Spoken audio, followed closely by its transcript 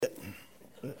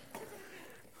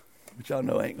y'all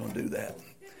know I ain't going to do that.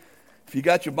 If you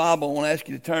got your Bible, I want to ask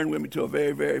you to turn with me to a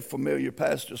very, very familiar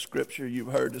passage of Scripture.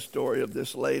 You've heard the story of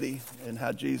this lady and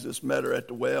how Jesus met her at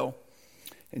the well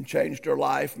and changed her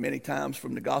life many times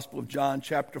from the Gospel of John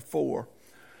chapter 4.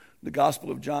 The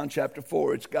Gospel of John chapter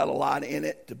 4, it's got a lot in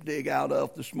it to dig out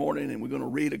of this morning, and we're going to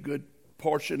read a good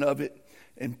portion of it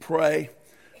and pray.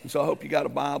 And so I hope you got a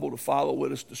Bible to follow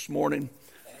with us this morning.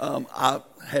 I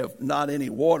have not any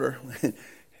water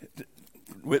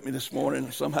with me this morning.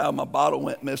 Somehow my bottle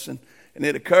went missing. And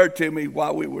it occurred to me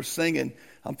while we were singing,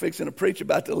 I'm fixing to preach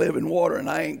about the living water, and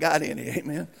I ain't got any,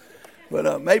 amen.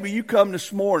 But maybe you come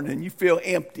this morning and you feel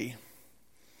empty.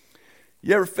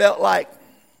 You ever felt like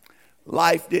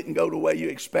life didn't go the way you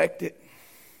expected?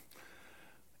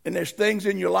 And there's things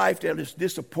in your life that has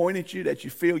disappointed you, that you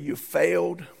feel you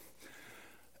failed.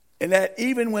 And that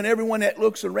even when everyone that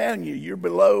looks around you, you're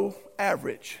below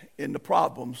average in the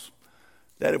problems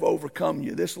that have overcome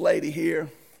you. This lady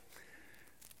here,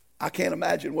 I can't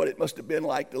imagine what it must have been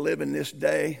like to live in this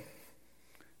day.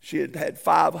 She had had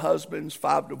 5 husbands,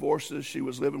 5 divorces. She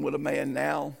was living with a man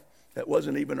now that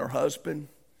wasn't even her husband.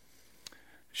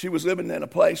 She was living in a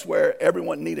place where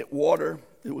everyone needed water.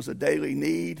 It was a daily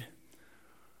need.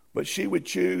 But she would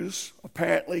choose,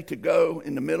 apparently, to go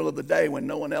in the middle of the day when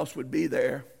no one else would be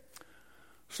there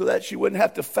so that she wouldn't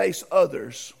have to face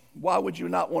others. Why would you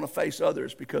not want to face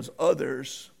others? Because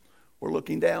others were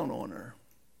looking down on her.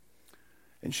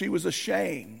 And she was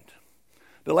ashamed.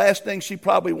 The last thing she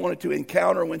probably wanted to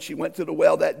encounter when she went to the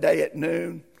well that day at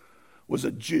noon was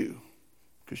a Jew,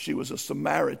 because she was a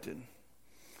Samaritan.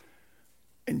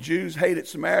 And Jews hated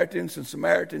Samaritans, and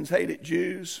Samaritans hated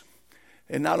Jews.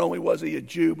 And not only was he a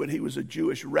Jew, but he was a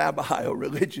Jewish rabbi, a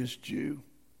religious Jew.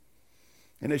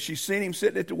 And as she seen him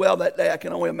sitting at the well that day, I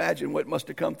can only imagine what must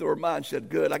have come through her mind. She said,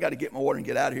 good, I got to get my water and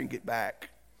get out of here and get back.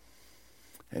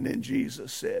 And then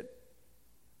Jesus said,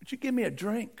 would you give me a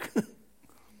drink?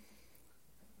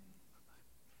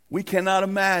 We cannot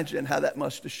imagine how that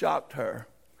must have shocked her,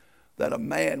 that a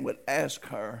man would ask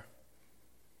her,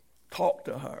 talk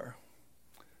to her.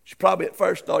 She probably at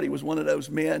first thought he was one of those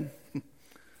men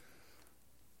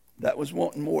that was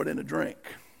wanting more than a drink.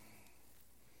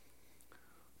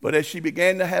 But as she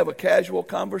began to have a casual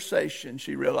conversation,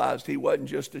 she realized he wasn't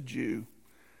just a Jew.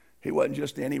 He wasn't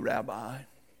just any rabbi.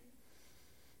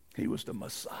 He was the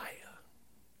Messiah,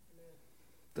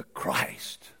 the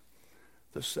Christ,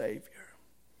 the Savior.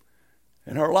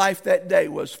 And her life that day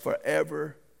was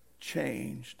forever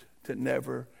changed to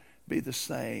never be the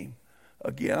same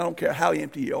again. I don't care how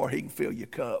empty you are, he can fill your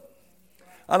cup.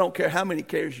 I don't care how many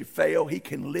cares you fail, he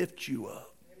can lift you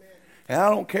up. And I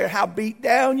don't care how beat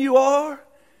down you are,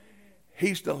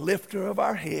 he's the lifter of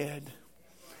our head.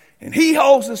 And he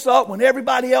holds us up when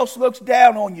everybody else looks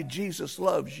down on you. Jesus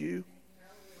loves you.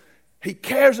 He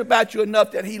cares about you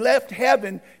enough that he left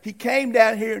heaven. He came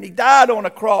down here and he died on a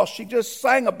cross. She just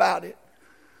sang about it.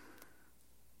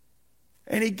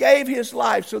 And he gave his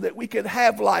life so that we could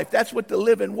have life. That's what the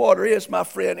living water is, my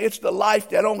friend. It's the life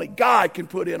that only God can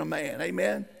put in a man.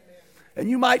 Amen? And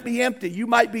you might be empty. You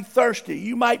might be thirsty.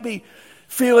 You might be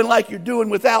feeling like you're doing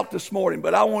without this morning.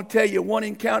 But I want to tell you one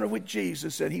encounter with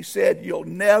Jesus. And he said, you'll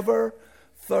never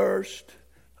thirst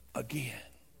again.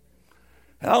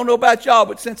 And I don't know about y'all,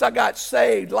 but since I got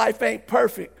saved, life ain't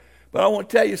perfect. But I want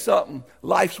to tell you something.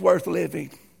 Life's worth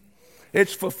living.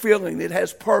 It's fulfilling. It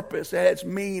has purpose. It has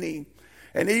meaning.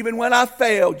 And even when I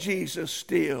fail, Jesus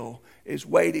still is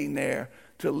waiting there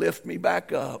to lift me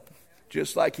back up,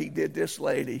 just like he did this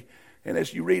lady. And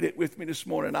as you read it with me this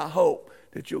morning, I hope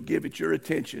that you'll give it your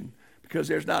attention, because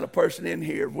there's not a person in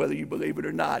here, whether you believe it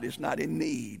or not, is not in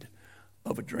need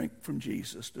of a drink from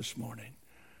Jesus this morning.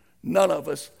 None of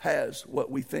us has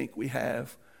what we think we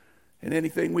have, and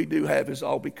anything we do have is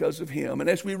all because of him. And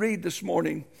as we read this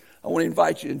morning, I want to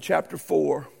invite you in chapter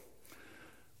 4.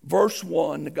 Verse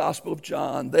 1, the Gospel of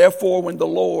John. Therefore, when the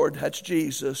Lord, that's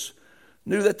Jesus,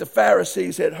 knew that the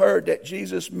Pharisees had heard that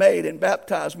Jesus made and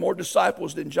baptized more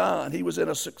disciples than John, he was in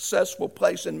a successful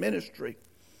place in ministry.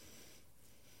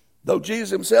 Though Jesus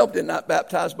himself did not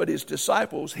baptize, but his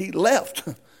disciples, he left.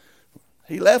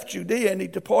 He left Judea and he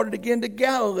departed again to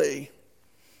Galilee.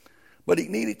 But he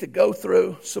needed to go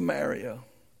through Samaria.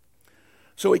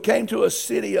 So he came to a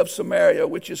city of Samaria,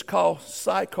 which is called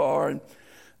Sychar, and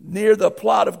near the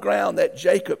plot of ground that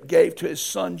Jacob gave to his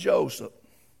son Joseph.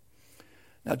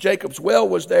 Now Jacob's well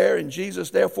was there, and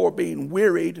Jesus, therefore, being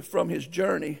wearied from his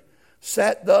journey,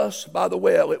 sat thus by the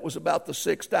well. It was about the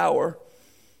 6th hour.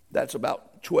 That's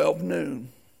about 12 noon.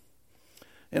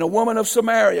 And a woman of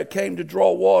Samaria came to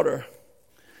draw water.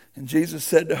 And Jesus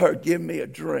said to her, give me a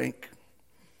drink.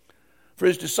 for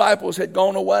his disciples had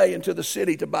gone away into the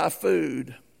city to buy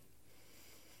food.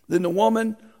 Then the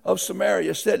woman of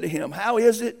Samaria said to him, how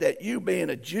is it that you, being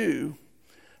a Jew,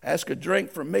 ask a drink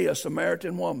from me, a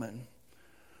Samaritan woman?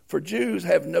 For Jews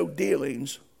have no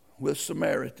dealings with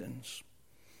Samaritans.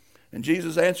 And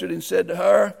Jesus answered and said to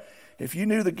her, if you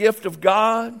knew the gift of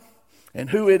God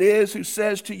and who it is who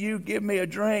says to you, give me a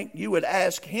drink, you would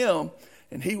ask him,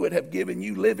 and he would have given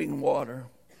you living water.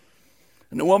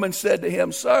 And the woman said to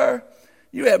him, sir,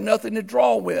 you have nothing to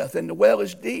draw with, and the well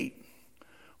is deep.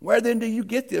 Where then do you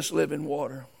get this living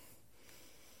water?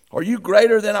 Are you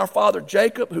greater than our father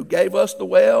Jacob, who gave us the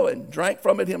well and drank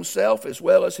from it himself, as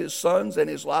well as his sons and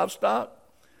his livestock?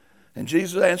 And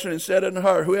Jesus answered and said unto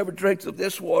her, whoever drinks of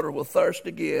this water will thirst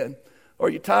again. Are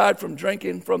you tired from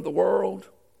drinking from the world?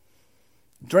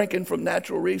 Drinking from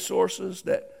natural resources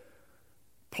that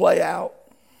play out?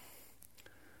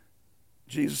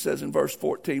 Jesus says in verse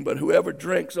 14, but whoever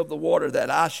drinks of the water that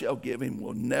I shall give him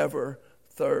will never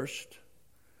thirst.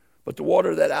 But the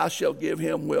water that I shall give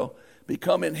him will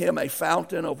become in him a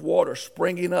fountain of water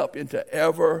springing up into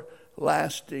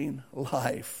everlasting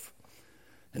life.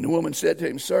 And the woman said to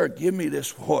him, sir, give me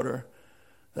this water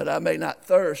that I may not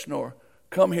thirst nor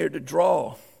come here to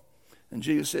draw. And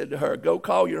Jesus said to her, go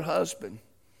call your husband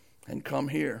and come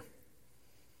here.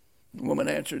 The woman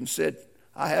answered and said,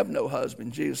 I have no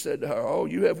husband. Jesus said to her, oh,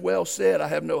 you have well said, I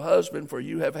have no husband, for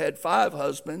you have had 5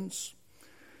 husbands,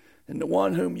 and the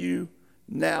one whom you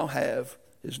now have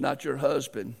is not your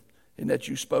husband, and that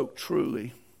you spoke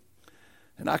truly.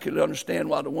 And I could understand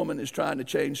why the woman is trying to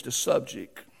change the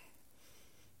subject.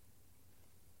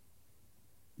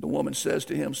 The woman says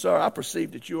to him, sir, I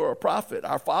perceive that you are a prophet.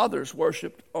 Our fathers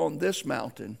worshipped on this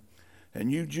mountain, and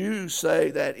you Jews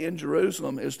say that in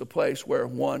Jerusalem is the place where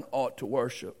one ought to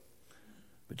worship.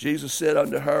 But Jesus said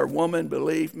unto her, woman,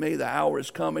 believe me, the hour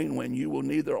is coming when you will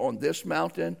neither on this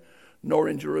mountain nor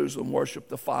in Jerusalem worship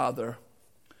the Father.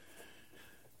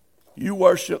 You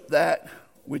worship that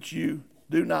which you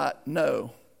do not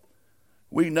know.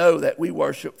 We know that we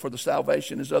worship, for the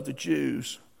salvation is of the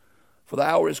Jews. For the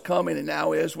hour is coming, and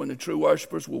now is, when the true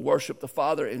worshipers will worship the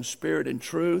Father in spirit and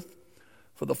truth.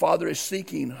 For the Father is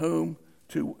seeking whom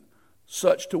to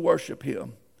such to worship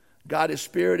him. God is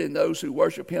spirit, and those who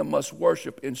worship him must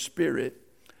worship in spirit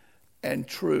and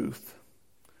truth.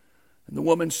 And the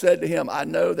woman said to him, I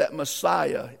know that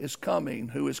Messiah is coming,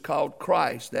 who is called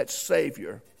Christ, that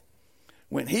Savior.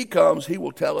 When he comes, he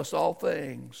will tell us all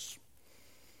things.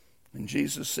 And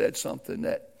Jesus said something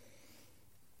that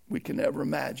we can never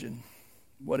imagine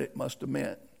what it must have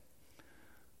meant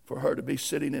for her to be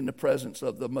sitting in the presence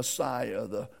of the Messiah,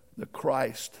 the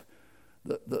Christ,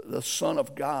 the Son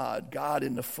of God, God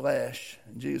in the flesh.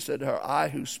 And Jesus said to her, I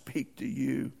who speak to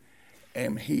you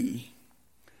am he.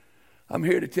 I'm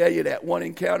here to tell you that one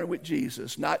encounter with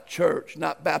Jesus, not church,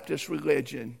 not Baptist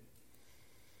religion,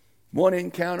 one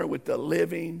encounter with the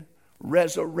living,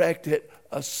 resurrected,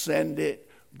 ascended,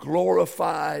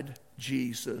 glorified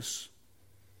Jesus.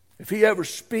 If he ever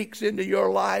speaks into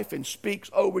your life and speaks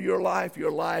over your life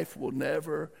will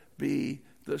never be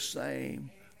the same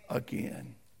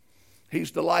again.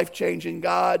 He's the life-changing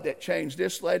God that changed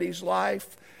this lady's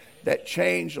life, that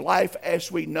changed life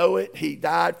as we know it. He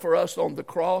died for us on the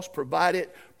cross, provided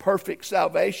perfect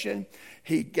salvation.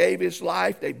 He gave his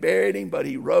life. They buried him, but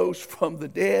he rose from the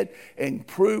dead and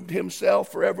proved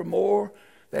himself forevermore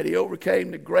that he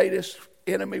overcame the greatest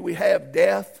enemy we have,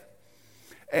 death.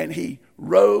 And he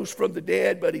rose from the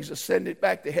dead, but he's ascended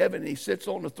back to heaven. And he sits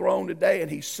on the throne today,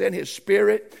 and he sent his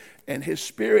Spirit. And his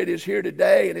Spirit is here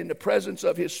today. And in the presence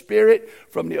of his Spirit,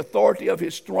 from the authority of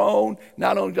his throne,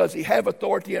 not only does he have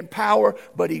authority and power,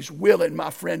 but he's willing, my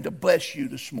friend, to bless you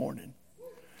this morning,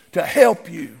 to help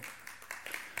you,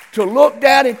 to look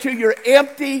down into your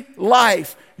empty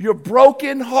life, your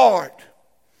broken heart.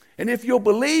 And if you'll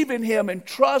believe in him and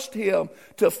trust him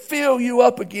to fill you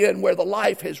up again where the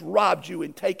life has robbed you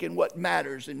and taken what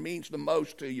matters and means the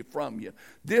most to you from you.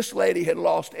 This lady had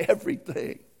lost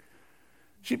everything.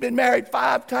 She'd been married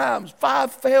 5 times,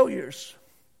 5 failures.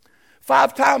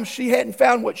 5 times she hadn't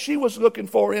found what she was looking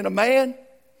for in a man.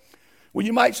 Well,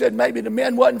 you might say maybe the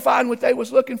men wasn't finding what they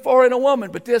was looking for in a woman,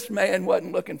 but this man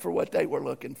wasn't looking for what they were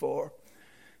looking for.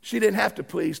 She didn't have to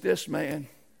please this man.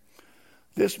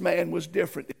 This man was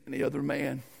different than the other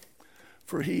man,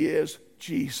 for he is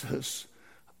Jesus,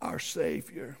 our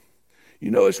Savior.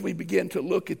 You know, as we begin to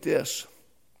look at this,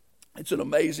 it's an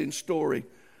amazing story.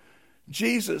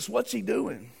 Jesus, what's he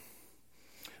doing?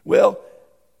 Well,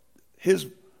 his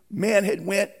men had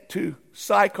went to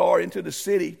Sychar into the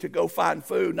city to go find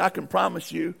food, and I can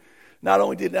promise you not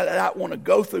only did they not want to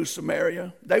go through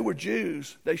Samaria, they were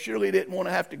Jews. They surely didn't want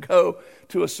to have to go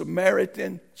to a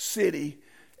Samaritan city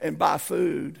and buy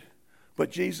food. But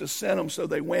Jesus sent them, so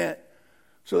they went.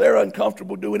 So they're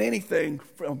uncomfortable doing anything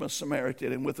from a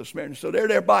Samaritan and with a Samaritan. So they're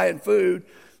there buying food.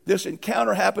 This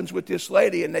encounter happens with this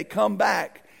lady, and they come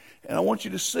back. And I want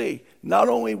you to see, not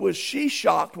only was she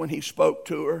shocked when he spoke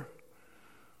to her,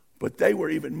 but they were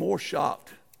even more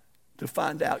shocked to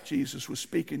find out Jesus was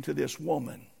speaking to this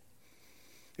woman.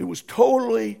 It was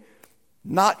totally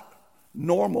not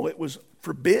normal. It was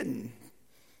forbidden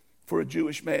for a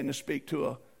Jewish man to speak to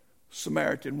a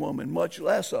Samaritan woman, much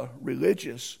less a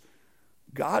religious,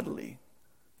 godly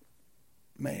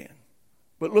man.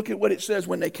 But look at what it says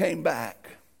when they came back.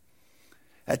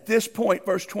 At this point,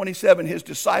 verse 27, his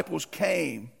disciples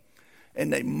came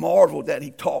and they marveled that he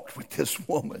talked with this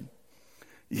woman.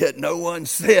 Yet no one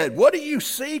said, "What do you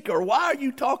seek?" or "Why are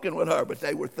you talking with her?" But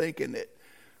they were thinking that,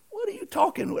 what are you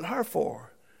talking with her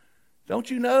for? Don't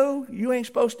you know you ain't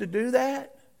supposed to do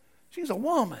that? She's a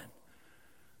woman.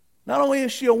 Not only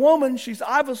is she a woman, she's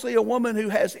obviously a woman who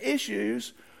has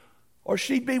issues, or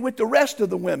she'd be with the rest of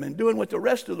the women, doing what the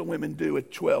rest of the women do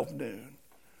at 12 noon.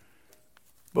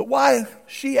 But why is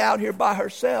she out here by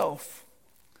herself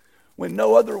when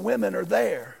no other women are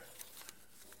there,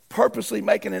 purposely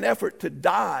making an effort to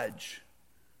dodge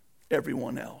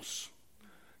everyone else?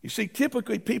 You see,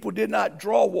 typically people did not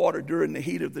draw water during the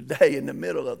heat of the day, in the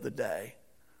middle of the day.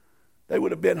 They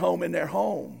would have been home in their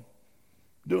home,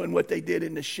 doing what they did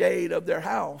in the shade of their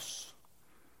house.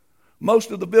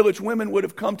 Most of the village women would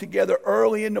have come together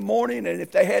early in the morning, and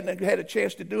if they hadn't had a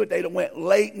chance to do it, they'd have went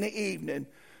late in the evening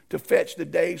to fetch the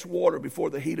day's water before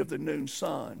the heat of the noon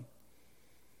sun.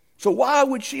 So why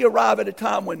would she arrive at a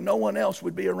time when no one else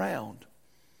would be around?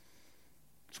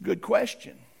 It's a good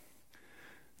question.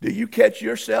 Do you catch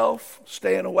yourself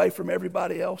staying away from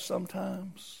everybody else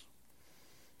sometimes?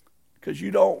 Because you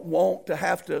don't want to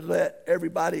have to let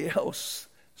everybody else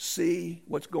see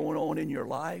what's going on in your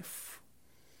life.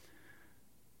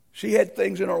 She had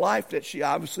things in her life that she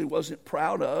obviously wasn't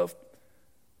proud of.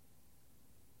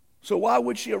 So why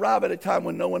would she arrive at a time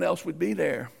when no one else would be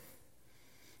there?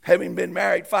 Having been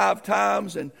married 5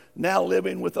 times and now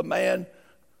living with a man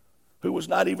who was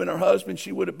not even her husband,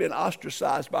 she would have been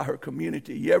ostracized by her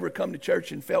community. You ever come to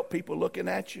church and felt people looking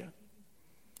at you?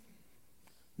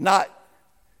 Not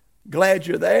glad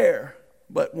you're there,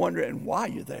 but wondering why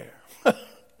you're there.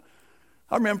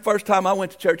 I remember the first time I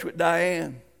went to church with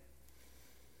Diane.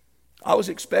 I was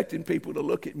expecting people to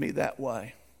look at me that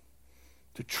way,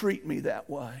 to treat me that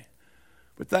way.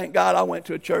 But thank God I went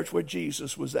to a church where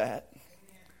Jesus was at.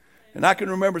 And I can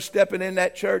remember stepping in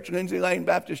that church, Lindsay Lane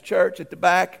Baptist Church, at the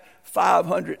back,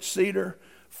 500-seater,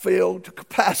 filled to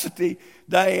capacity.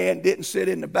 Diane didn't sit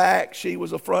in the back. She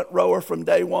was a front rower from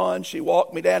day one. She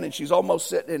walked me down, and she's almost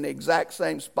sitting in the exact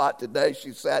same spot today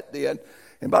she sat then.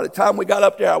 And by the time we got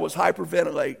up there, I was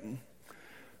hyperventilating.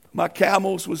 My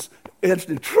Camels was in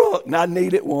the truck, and I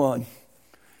needed one.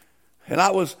 And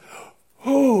I was,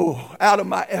 out of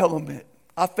my element.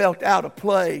 I felt out of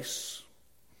place.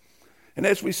 And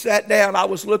as we sat down, I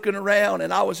was looking around,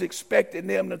 and I was expecting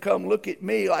them to come look at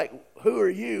me like, who are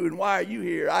you and why are you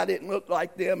here? I didn't look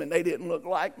like them, and they didn't look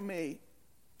like me.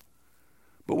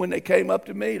 But when they came up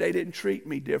to me, they didn't treat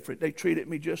me different. They treated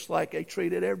me just like they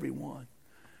treated everyone.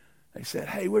 They said,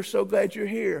 "Hey, we're so glad you're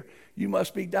here. You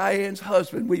must be Diane's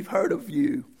husband. We've heard of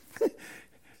you."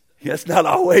 That's not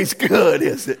always good,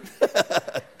 is it?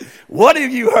 "What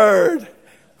have you heard?"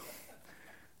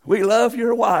 "We love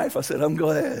your wife." I said, "I'm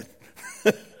glad."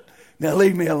 Now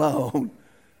leave me alone.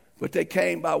 But they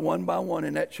came by one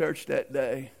in that church that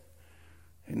day,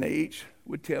 and they each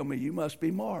would tell me, "You must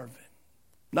be Marvin."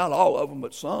 Not all of them,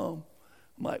 but some.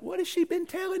 I'm like, what has she been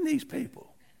telling these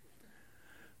people?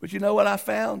 But you know what I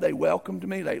found? They welcomed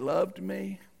me. They loved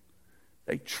me.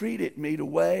 They treated me the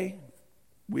way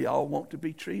we all want to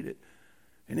be treated.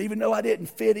 And even though I didn't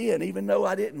fit in, even though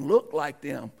I didn't look like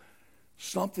them,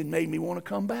 something made me want to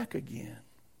come back again.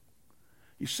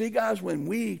 You see, guys, when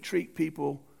we treat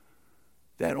people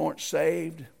that aren't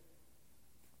saved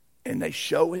and they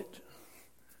show it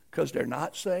because they're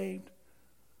not saved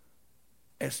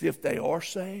as if they are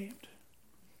saved,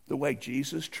 the way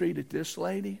Jesus treated this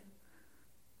lady,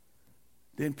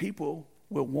 then people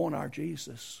will want our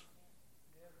Jesus.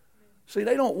 See,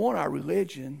 they don't want our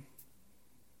religion.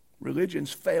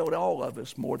 Religion's failed all of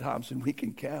us more times than we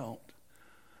can count.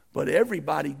 But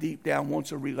everybody deep down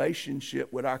wants a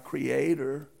relationship with our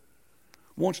Creator,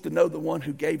 wants to know the one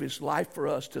who gave his life for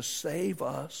us to save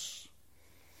us.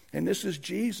 And this is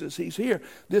Jesus. He's here.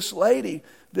 This lady,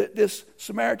 this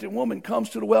Samaritan woman comes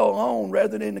to the well alone rather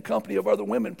than in the company of other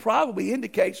women, probably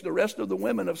indicates the rest of the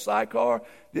women of Sychar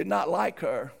did not like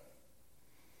her.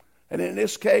 And in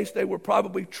this case, they were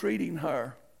probably treating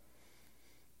her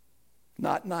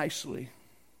not nicely.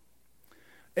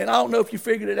 And I don't know if you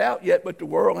figured it out yet, but the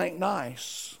world ain't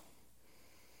nice.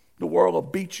 The world will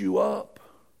beat you up.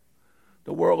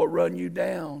 The world will run you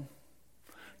down.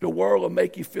 The world will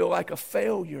make you feel like a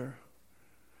failure.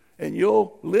 And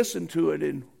you'll listen to it.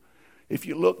 And if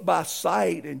you look by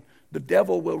sight, and the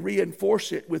devil will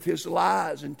reinforce it with his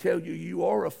lies and tell you you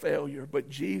are a failure. But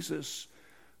Jesus,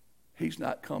 he's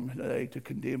not come today to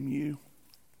condemn you.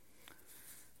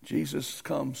 Jesus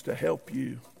comes to help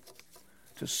you,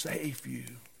 to save you.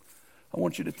 I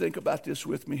want you to think about this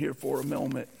with me here for a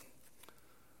moment.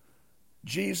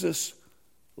 Jesus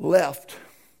left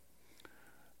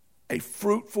a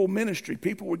fruitful ministry.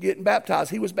 People were getting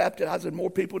baptized. He was baptizing more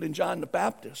people than John the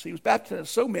Baptist. He was baptizing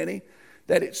so many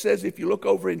that it says, if you look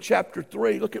over in chapter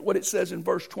 3, look at what it says in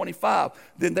verse 25.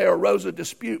 Then there arose a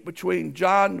dispute between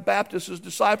John the Baptist's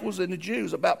disciples and the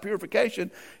Jews about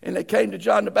purification. And they came to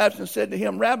John the Baptist and said to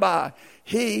him, Rabbi,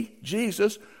 he,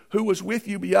 Jesus, who was with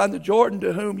you beyond the Jordan,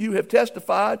 to whom you have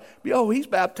testified, behold, he's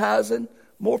baptizing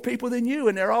more people than you,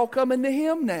 and they're all coming to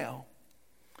him now.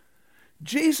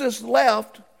 Jesus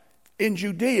left in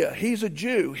Judea. He's a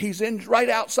Jew. He's in right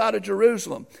outside of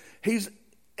Jerusalem. He's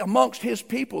amongst his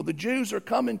people. The Jews are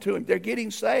coming to him. They're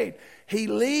getting saved. He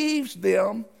leaves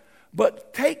them,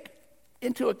 but take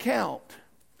into account,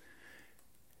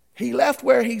 he left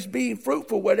where he's being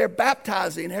fruitful, where they're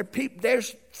baptizing.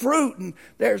 There's fruit and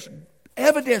there's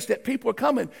evidence that people are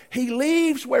coming. He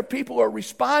leaves where people are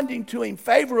responding to him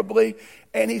favorably,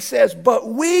 and he says, but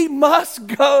we must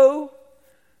go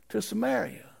to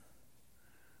Samaria.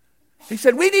 He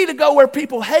said, we need to go where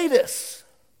people hate us.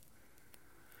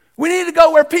 We need to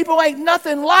go where people ain't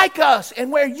nothing like us,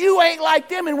 and where you ain't like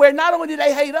them, and where not only do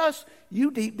they hate us,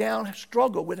 you deep down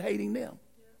struggle with hating them.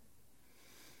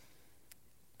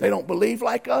 They don't believe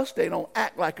like us. They don't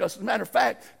act like us. As a matter of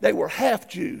fact, they were half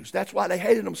Jews. That's why they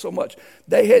hated them so much.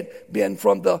 They had been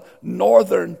from the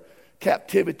northern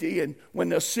captivity, and when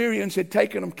the Assyrians had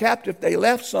taken them captive, they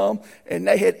left some, and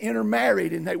they had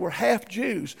intermarried, and they were half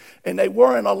Jews, and they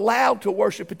weren't allowed to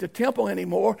worship at the temple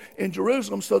anymore in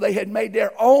Jerusalem, so they had made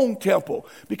their own temple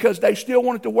because they still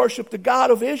wanted to worship the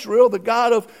God of Israel, the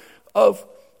God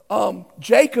of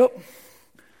Jacob,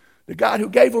 the God who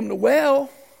gave them the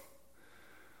well.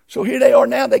 So here they are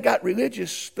now. They got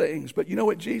religious things, but you know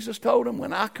what Jesus told them?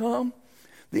 When I come,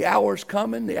 the hour is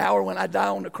coming, the hour when I die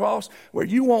on the cross, where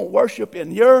you won't worship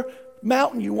in your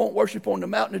mountain, you won't worship on the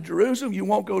mountain of Jerusalem, you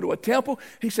won't go to a temple.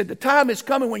 He said the time is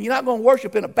coming when you're not going to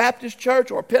worship in a Baptist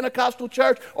church or a Pentecostal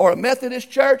church or a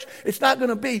Methodist church. It's not going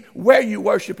to be where you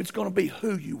worship, it's going to be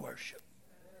who you worship.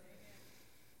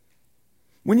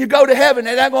 When you go to heaven,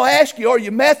 they're not going to ask you, are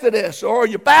you Methodist or are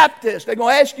you Baptist? They're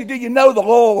going to ask you, do you know the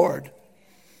Lord?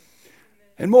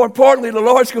 And more importantly, the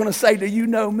Lord's going to say, do you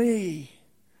know me?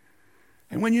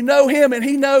 And when you know him and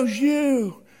he knows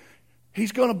you,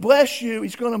 he's going to bless you.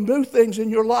 He's going to do things in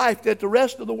your life that the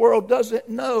rest of the world doesn't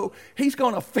know. He's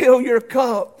going to fill your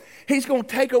cup. He's going to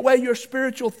take away your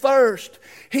spiritual thirst.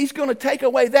 He's going to take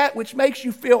away that which makes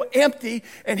you feel empty,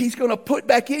 and he's going to put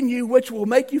back in you which will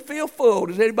make you feel full.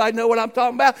 Does anybody know what I'm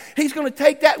talking about? He's going to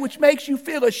take that which makes you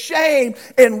feel ashamed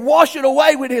and wash it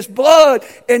away with his blood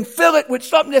and fill it with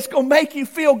something that's going to make you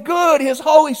feel good, his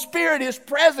Holy Spirit, his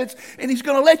presence, and he's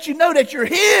going to let you know that you're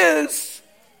his.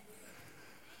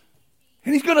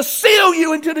 And he's going to seal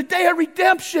you into the day of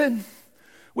redemption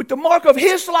with the mark of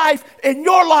his life in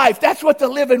your life. That's what the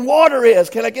living water is.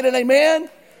 Can I get an amen?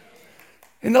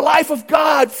 And the life of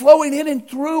God flowing in and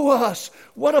through us.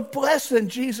 What a blessing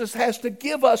Jesus has to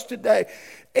give us today.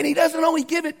 And he doesn't only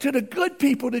give it to the good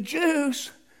people, the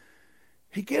Jews.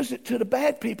 He gives it to the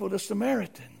bad people, the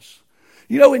Samaritans.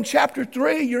 You know, in chapter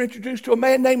 3, you're introduced to a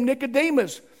man named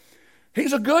Nicodemus.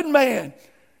 He's a good man.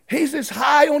 He's as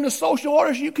high on the social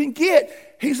order as you can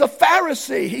get. He's a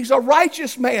Pharisee. He's a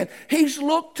righteous man. He's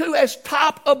looked to as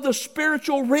top of the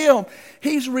spiritual realm.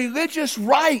 He's religious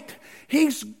right.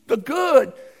 He's the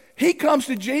good. He comes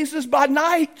to Jesus by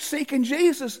night seeking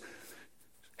Jesus.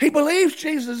 He believes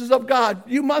Jesus is of God.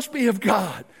 You must be of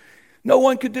God. No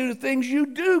one could do the things you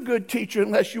do, good teacher,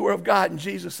 unless you were of God. And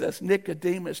Jesus says,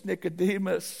 Nicodemus,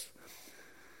 Nicodemus,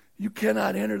 you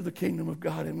cannot enter the kingdom of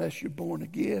God unless you're born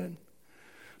again.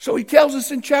 So he tells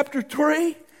us in chapter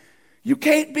 3, you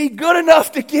can't be good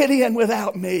enough to get in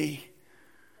without me.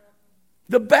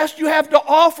 The best you have to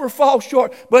offer falls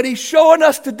short. But he's showing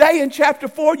us today in chapter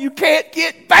 4, you can't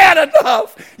get bad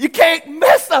enough. You can't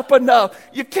mess up enough.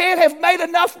 You can't have made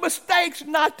enough mistakes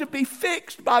not to be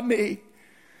fixed by me.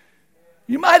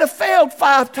 You might have failed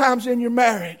 5 times in your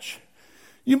marriage.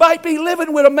 You might be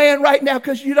living with a man right now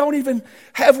because you don't even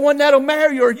have one that'll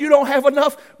marry you, or you don't have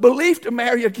enough belief to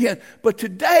marry again. But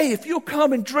today, if you'll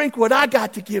come and drink what I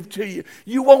got to give to you,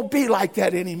 you won't be like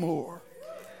that anymore.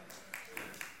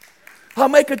 I'll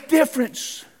make a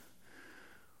difference.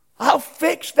 I'll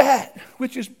fix that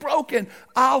which is broken.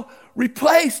 I'll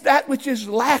replace that which is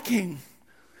lacking.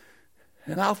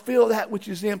 And I'll fill that which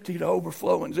is empty to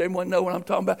overflowing. Does anyone know what I'm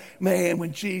talking about? Man,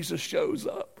 when Jesus shows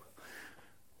up,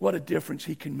 what a difference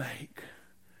he can make.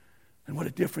 And what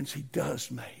a difference he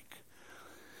does make.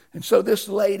 And so this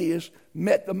lady has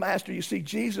met the master. You see,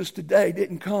 Jesus today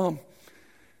didn't come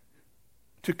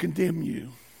to condemn you.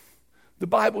 The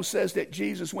Bible says that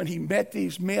Jesus, when he met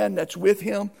these men that's with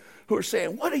him, who are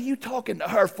saying, what are you talking to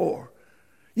her for?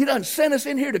 You done sent us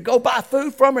in here to go buy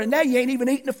food from her, and now you ain't even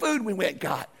eating the food we went and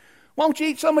got. Why don't you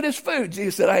eat some of this food?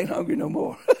 Jesus said, I ain't hungry no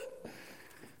more.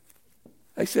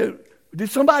 They said, did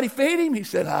somebody feed him? He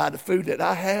said, the food that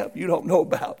I have, you don't know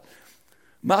about.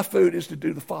 My food is to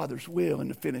do the Father's will and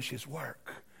to finish his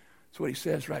work. That's what he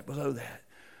says right below that.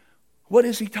 What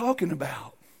is he talking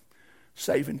about?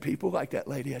 Saving people like that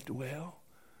lady at the well.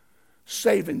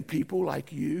 Saving people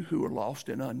like you who are lost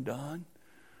and undone.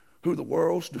 Who the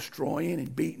world's destroying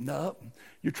and beating up.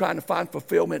 You're trying to find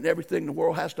fulfillment in everything the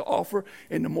world has to offer.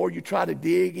 And the more you try to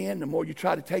dig in, the more you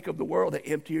try to take of the world, the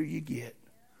emptier you get.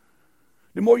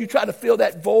 The more you try to fill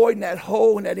that void and that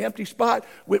hole and that empty spot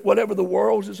with whatever the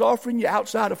world is offering you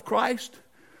outside of Christ,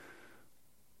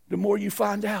 the more you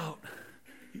find out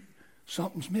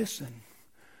something's missing.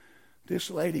 This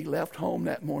lady left home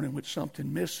that morning with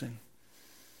something missing.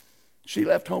 She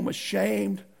left home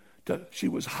ashamed. She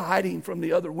was hiding from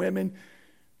the other women.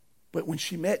 But when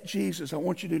she met Jesus, I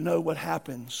want you to know what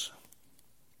happens.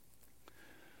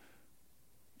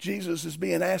 Jesus is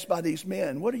being asked by these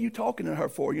men, what are you talking to her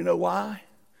for? You know why?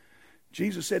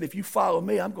 Jesus said, if you follow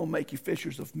me, I'm going to make you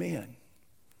fishers of men.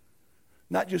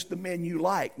 Not just the men you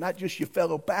like, not just your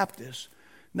fellow Baptists,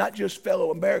 not just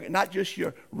fellow Americans, not just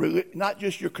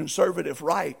your conservative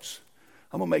rights.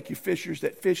 I'm going to make you fishers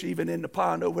that fish even in the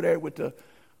pond over there with the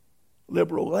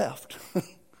liberal left.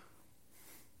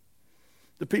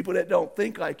 The people that don't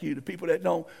think like you, the people that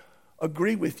don't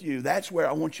agree with you, that's where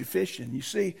I want you fishing. You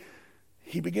see,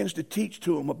 he begins to teach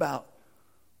to them about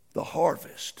the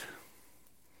harvest.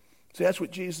 See, that's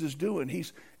what Jesus is doing.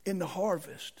 He's in the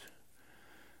harvest.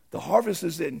 The harvest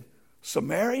is in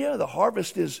Samaria. The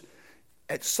harvest is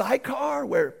at Sychar,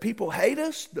 where people hate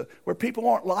us, where people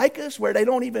aren't like us, where they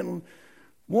don't even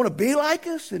want to be like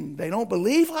us, and they don't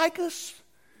believe like us.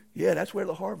 Yeah, that's where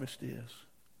the harvest is.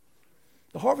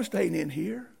 The harvest ain't in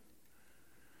here.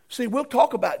 See, we'll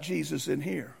talk about Jesus in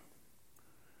here.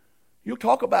 You'll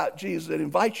talk about Jesus and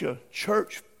invite your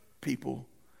church people.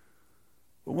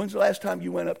 But when's the last time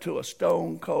you went up to a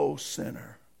stone cold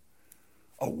sinner,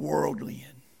 a worldling,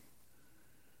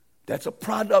 that's a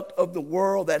product of the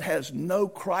world, that has no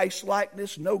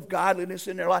Christ-likeness, no godliness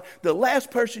in their life? The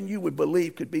last person you would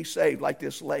believe could be saved, like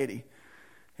this lady,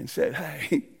 and said,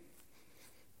 hey,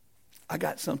 I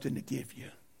got something to give you.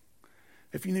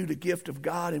 If you knew the gift of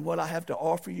God and what I have to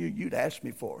offer you, you'd ask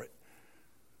me for it,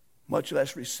 much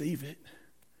less receive it.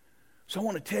 So I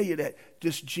want to tell you that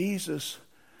this Jesus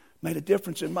made a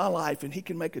difference in my life, and he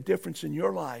can make a difference in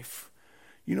your life.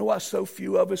 You know why so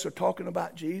few of us are talking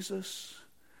about Jesus?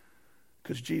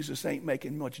 Because Jesus ain't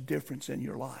making much difference in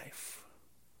your life.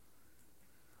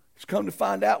 It's come to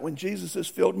find out, when Jesus has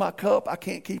filled my cup, I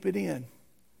can't keep it in.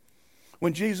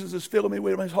 When Jesus is filling me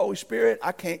with his Holy Spirit,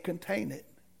 I can't contain it.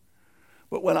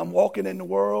 But when I'm walking in the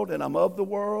world and I'm of the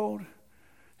world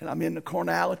and I'm in the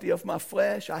carnality of my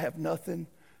flesh, I have nothing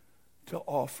to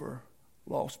offer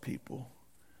lost people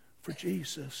for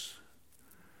Jesus.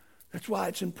 That's why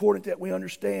it's important that we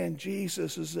understand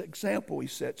Jesus is the example he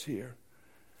sets here.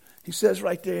 He says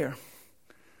right there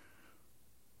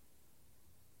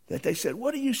that they said,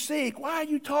 what do you seek? Why are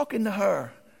you talking to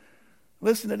her?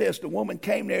 Listen to this. The woman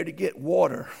came there to get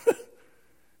water.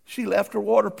 She left her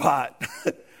water pot.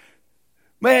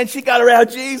 Man, she got around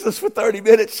Jesus for 30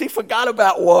 minutes. She forgot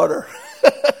about water.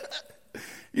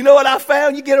 You know what I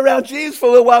found? You get around Jesus for a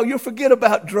little while, you'll forget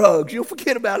about drugs. You'll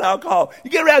forget about alcohol.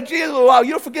 You get around Jesus a little while,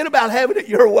 you'll forget about having it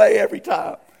your way every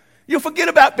time. You'll forget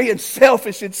about being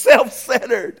selfish and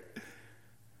self-centered.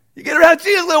 You get around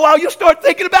Jesus a little while, you'll start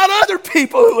thinking about other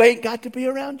people who ain't got to be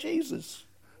around Jesus.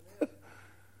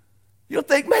 You'll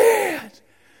think, man,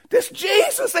 This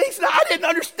Jesus, I didn't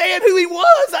understand who he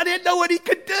was. I didn't know what he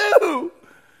could do.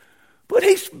 But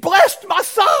he's blessed my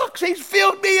socks. He's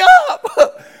filled me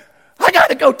up. I got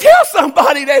to go tell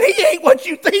somebody that he ain't what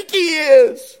you think he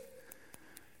is.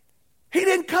 He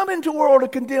didn't come into the world to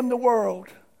condemn the world.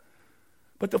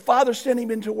 But the Father sent him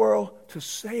into the world to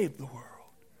save the world.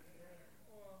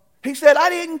 He said, I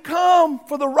didn't come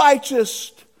for the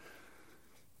righteous.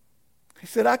 He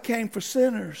said, I came for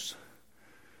sinners.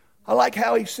 I like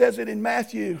how he says it in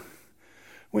Matthew.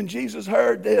 When Jesus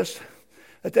heard this,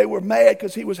 that they were mad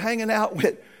because he was hanging out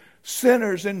with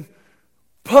sinners and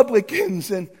publicans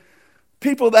and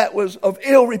people that was of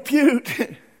ill repute.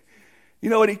 You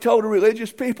know what he told the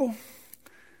religious people?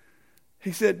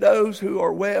 He said, those who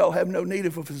are well have no need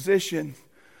of a physician,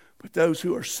 but those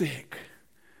who are sick.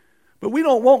 But we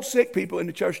don't want sick people in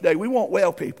the church today. We want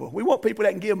well people. We want people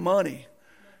that can give money.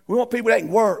 We want people that can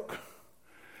work.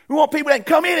 We want people that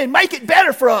can come in and make it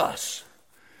better for us.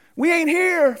 We ain't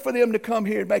here for them to come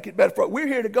here and make it better for us. We're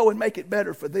here to go and make it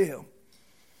better for them.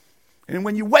 And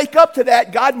when you wake up to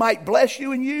that, God might bless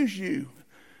you and use you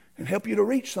and help you to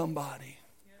reach somebody.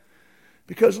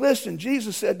 Because listen,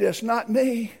 Jesus said this, not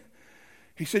me.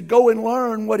 He said, go and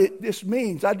learn what this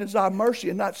means. I desire mercy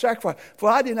and not sacrifice. For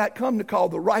I did not come to call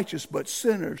the righteous, but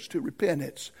sinners to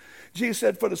repentance. Jesus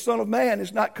said, for the Son of Man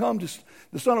has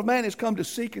come to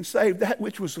seek and save that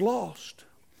which was lost.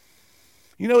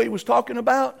 You know what he was talking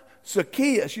about?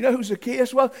 Zacchaeus. You know who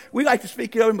Zacchaeus was? We like to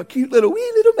speak of him, a cute little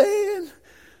wee little man.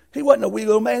 He wasn't a wee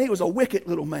little man. He was a wicked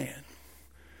little man.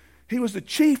 He was the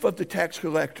chief of the tax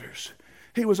collectors.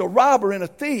 He was a robber and a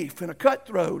thief and a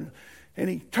cutthroat. And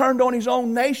he turned on his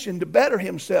own nation to better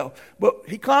himself. But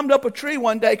he climbed up a tree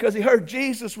one day because he heard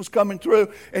Jesus was coming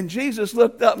through. And Jesus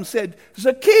looked up and said,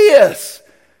 Zacchaeus,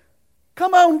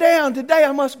 come on down. Today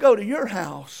I must go to your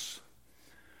house.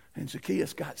 And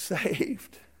Zacchaeus got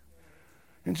saved.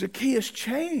 And Zacchaeus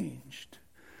changed.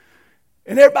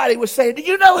 And everybody was saying, do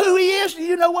you know who he is? Do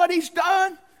you know what he's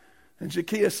done? And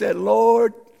Zacchaeus said,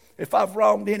 Lord, if I've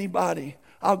wronged anybody,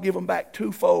 I'll give them back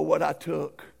twofold what I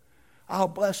took. I'll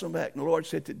bless them back. And the Lord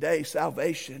said, today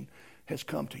salvation has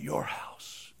come to your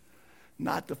house.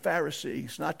 Not the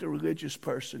Pharisees, not the religious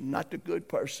person, not the good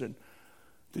person.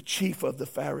 The chief of the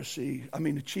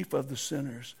the chief of the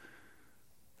sinners.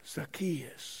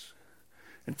 Zacchaeus.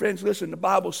 And friends, listen, the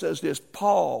Bible says this.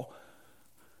 Paul,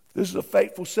 this is a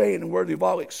faithful saying and worthy of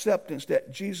all acceptance,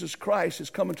 that Jesus Christ is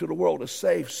coming to the world to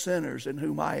save sinners, in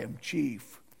whom I am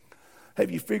chief.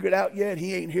 Have you figured out yet?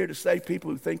 He ain't here to save people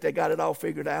who think they got it all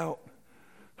figured out,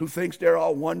 who thinks they're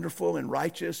all wonderful and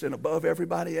righteous and above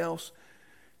everybody else.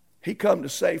 He come to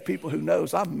save people who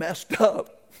knows I'm messed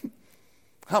up.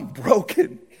 I'm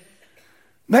broken.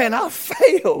 Man, I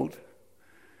failed.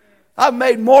 I've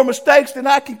made more mistakes than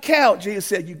I can count. Jesus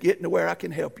said, you getting to where I can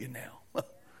help you now.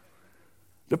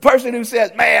 The person who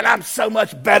says, man, I'm so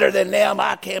much better than them,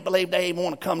 I can't believe they even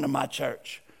want to come to my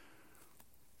church.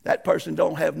 That person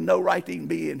don't have no right to even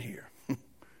be in here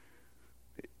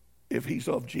if he's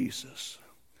of Jesus.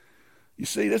 You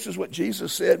see, this is what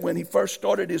Jesus said when he first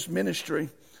started his ministry.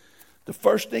 The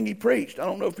first thing he preached, I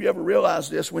don't know if you ever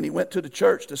realized this, when he went to the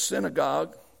church, the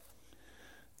synagogue,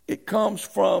 it comes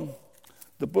from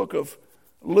the book of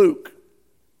Luke.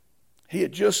 He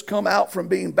had just come out from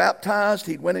being baptized.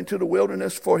 He went into the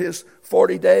wilderness for his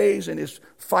 40 days and his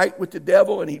fight with the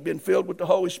devil, and he'd been filled with the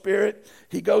Holy Spirit.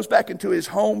 He goes back into his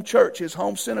home church, his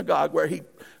home synagogue, where he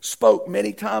spoke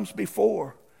many times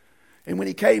before. And when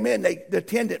he came in, the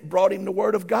attendant brought him the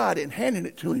word of God and handed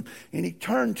it to him. And he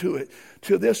turned to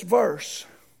this verse.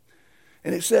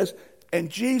 And it says, and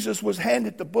Jesus was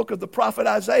handed the book of the prophet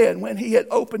Isaiah. And when he had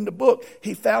opened the book,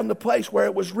 he found the place where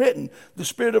it was written, the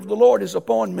Spirit of the Lord is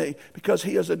upon me, because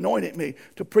he has anointed me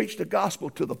to preach the gospel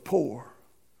to the poor.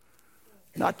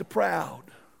 Not the proud,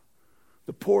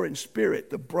 the poor in spirit,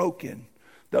 the broken,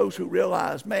 those who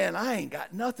realize, man, I ain't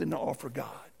got nothing to offer God.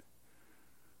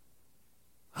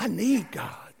 I need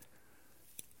God.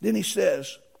 Then he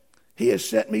says, he has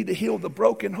sent me to heal the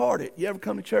brokenhearted. You ever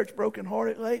come to church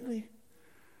brokenhearted lately?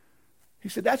 He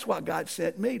said, that's why God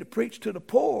sent me, to preach to the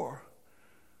poor,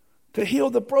 to heal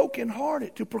the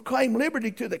brokenhearted, to proclaim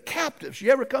liberty to the captives.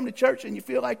 You ever come to church and you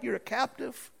feel like you're a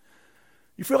captive?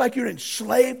 You feel like you're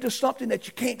enslaved to something that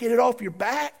you can't get it off your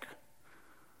back?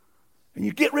 And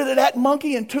you get rid of that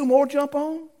monkey and two more jump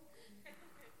on?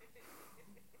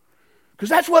 Because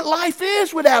that's what life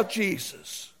is without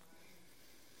Jesus.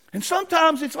 And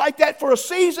sometimes it's like that for a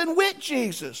season with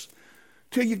Jesus,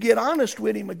 till you get honest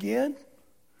with him again.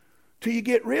 Till you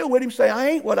get real with him, say, I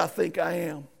ain't what I think I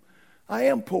am. I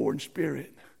am poor in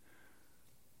spirit.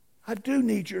 I do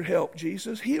need your help,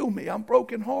 Jesus. Heal me. I'm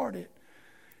brokenhearted.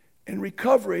 and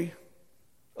recovery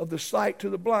of the sight to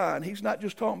the blind. He's not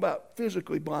just talking about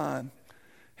physically blind.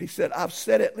 He said, I've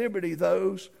set at liberty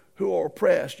those who are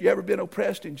oppressed. You ever been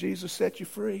oppressed and Jesus set you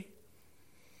free?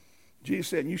 Jesus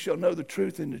said, you shall know the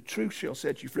truth, and the truth shall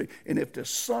set you free. And if the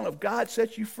Son of God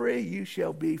sets you free, you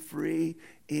shall be free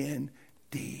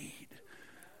indeed.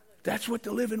 That's what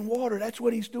the living water, that's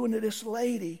what he's doing to this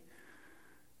lady.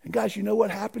 And guys, you know what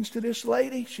happens to this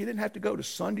lady? She didn't have to go to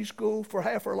Sunday school for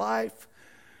half her life.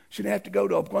 She didn't have to go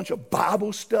to a bunch of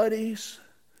Bible studies.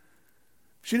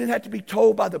 She didn't have to be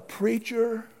told by the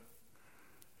preacher.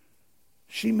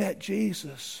 She met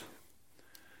Jesus.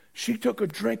 She took a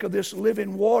drink of this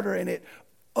living water, and it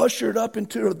ushered up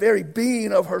into the very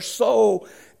being of her soul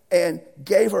and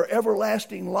gave her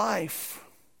everlasting life.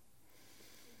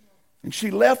 And she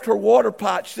left her water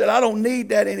pot. She said, I don't need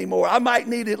that anymore. I might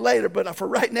need it later, but for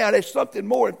right now, there's something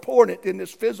more important than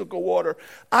this physical water.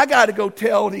 I got to go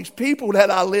tell these people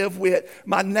that I live with,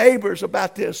 my neighbors,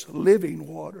 about this living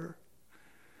water.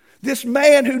 This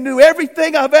man who knew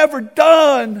everything I've ever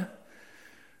done,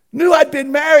 knew I'd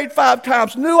been married 5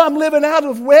 times, knew I'm living out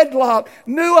of wedlock,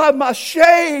 knew I'm my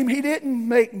shame. He didn't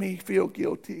make me feel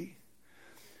guilty.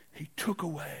 He took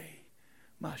away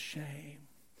my shame.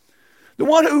 The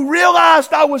one who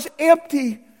realized I was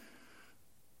empty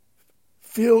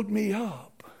filled me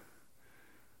up.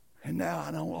 And now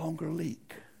I no longer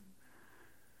leak.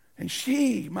 And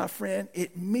she, my friend,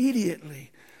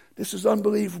 immediately, this is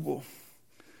unbelievable.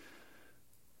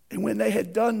 And when they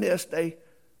had done this,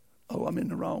 I'm in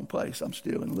the wrong place. I'm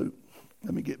still in Luke.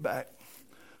 Let me get back.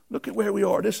 Look at where we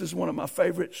are. This is one of my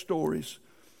favorite stories.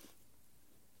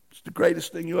 It's the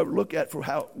greatest thing you ever look at for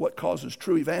what causes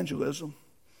true evangelism.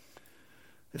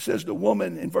 It says the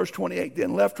woman in verse 28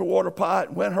 then left her water pot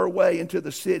and went her way into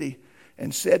the city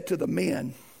and said to the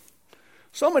men.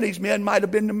 Some of these men might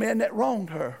have been the men that wronged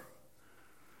her.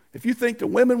 If you think the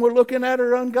women were looking at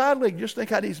her ungodly, just think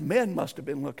how these men must have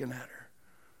been looking at her.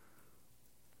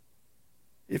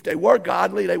 If they were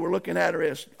godly, they were looking at her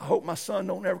as, I hope my son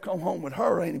don't ever come home with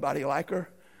her or anybody like her.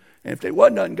 And if they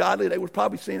wasn't ungodly, they were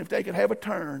probably seeing if they could have a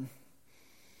turn.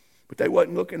 But they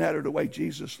wasn't looking at her the way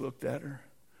Jesus looked at her.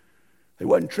 They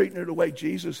wasn't treating her the way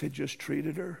Jesus had just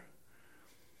treated her.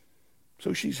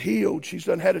 So she's healed. She's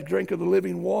done had a drink of the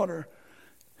living water.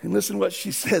 And listen to what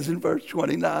she says in verse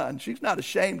 29. She's not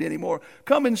ashamed anymore.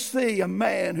 Come and see a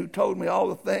man who told me all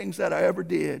the things that I ever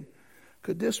did.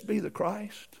 Could this be the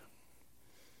Christ?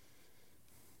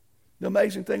 The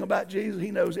amazing thing about Jesus, he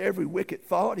knows every wicked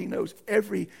thought. He knows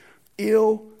every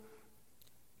ill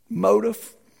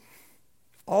motive,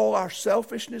 all our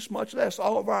selfishness, much less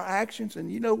all of our actions.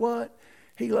 And you know what?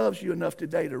 He loves you enough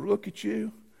today to look at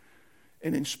you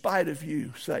and in spite of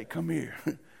you say, come here.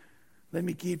 Let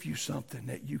me give you something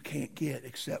that you can't get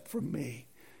except from me.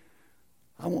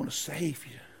 I want to save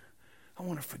you. I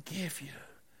want to forgive you.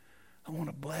 I want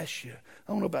to bless you.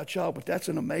 I don't know about y'all, but that's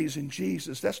an amazing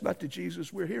Jesus. That's not the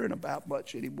Jesus we're hearing about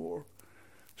much anymore.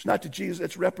 It's not the Jesus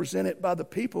that's represented by the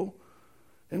people.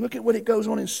 And look at what it goes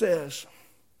on and says.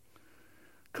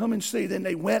 Come and see. Then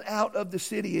they went out of the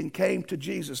city and came to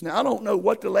Jesus. Now, I don't know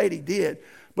what the lady did,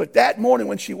 but that morning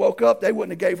when she woke up, they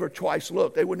wouldn't have gave her a twice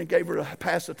look. They wouldn't have gave her a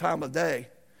pass the time of day.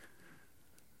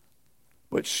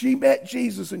 But she met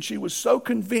Jesus and she was so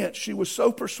convinced, she was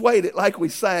so persuaded, like we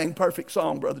sang, perfect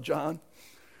song, Brother John,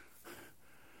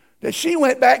 that she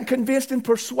went back and convinced and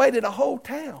persuaded a whole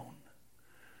town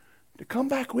to come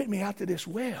back with me out to this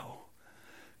well.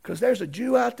 Because there's a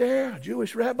Jew out there, a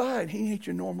Jewish rabbi, and he ain't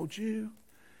your normal Jew.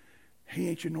 He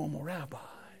ain't your normal rabbi.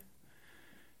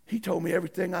 He told me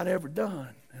everything I'd ever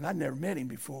done, and I'd never met him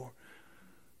before.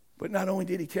 But not only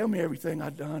did he tell me everything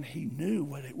I'd done, he knew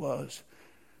what it was.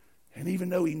 And even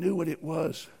though he knew what it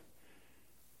was,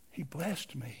 he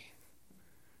blessed me.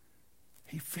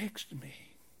 He fixed me.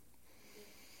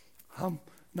 I'm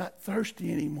not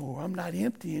thirsty anymore. I'm not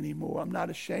empty anymore. I'm not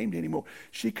ashamed anymore.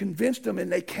 She convinced them and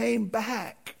they came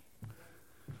back.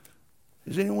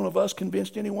 Has any one of us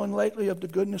convinced anyone lately of the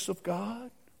goodness of God?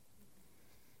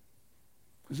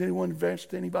 Has anyone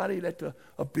convinced anybody that the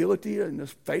ability and the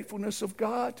faithfulness of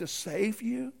God to save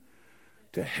you,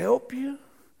 to help you?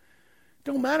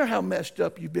 Don't matter how messed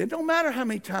up you've been. Don't matter how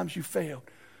many times you failed.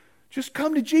 Just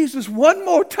come to Jesus one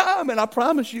more time, and I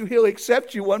promise you he'll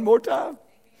accept you one more time.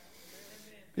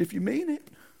 If you mean it.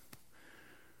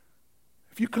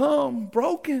 If you come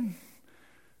broken,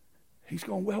 he's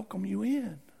going to welcome you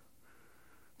in.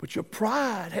 But your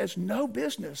pride has no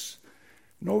business,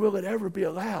 nor will it ever be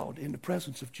allowed in the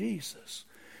presence of Jesus.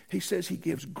 He says he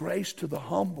gives grace to the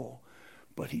humble,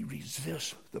 but he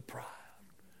resists the proud.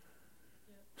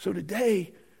 So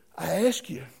today, I ask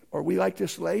you, are we like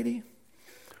this lady?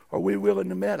 Are we willing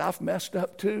to admit I've messed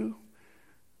up too?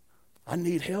 I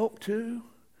need help too.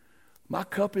 My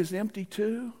cup is empty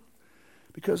too.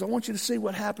 Because I want you to see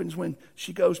what happens when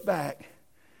she goes back.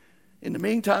 In the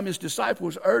meantime, his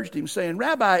disciples urged him, saying,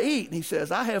 Rabbi, eat. And he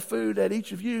says, I have food that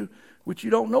each of you which you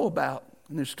don't know about.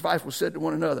 And his disciples said to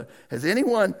one another, has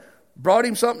anyone brought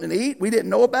him something to eat we didn't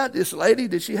know about? This lady,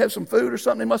 did she have some food or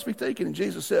something? They must be thinking. And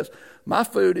Jesus says, my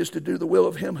food is to do the will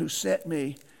of him who sent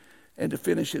me and to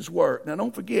finish his work. Now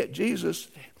don't forget, Jesus,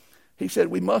 he said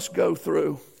we must go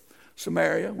through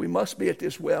Samaria. We must be at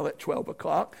this well at 12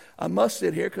 o'clock. I must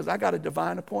sit here because I got a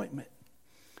divine appointment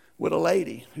with a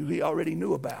lady who he already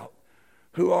knew about,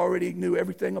 who already knew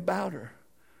everything about her.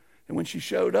 And when she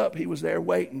showed up, he was there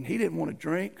waiting. He didn't want to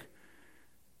drink.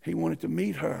 He wanted to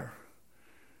meet her.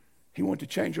 He wanted to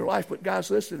change her life. But guys,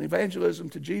 listen, evangelism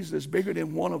to Jesus is bigger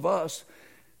than one of us.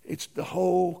 It's the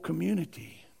whole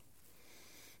community.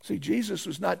 See, Jesus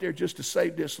was not there just to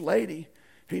save this lady.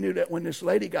 He knew that when this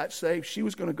lady got saved, she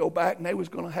was going to go back and they was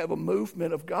going to have a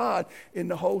movement of God in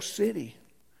the whole city.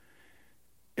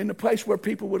 In the place where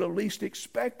people would have least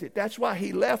expect it. That's why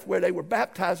he left where they were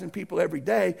baptizing people every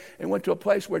day and went to a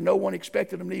place where no one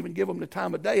expected him to even give them the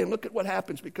time of day. And look at what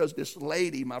happens because this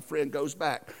lady, my friend, goes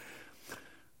back.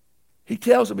 He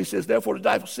tells him, he says, therefore the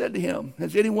disciples said to him,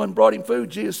 has anyone brought him food?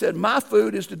 Jesus said, my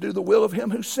food is to do the will of him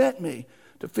who sent me,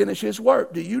 to finish his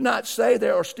work. Do you not say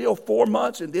there are still 4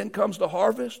 months and then comes the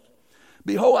harvest?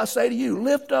 Behold, I say to you,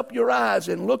 lift up your eyes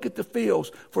and look at the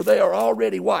fields, for they are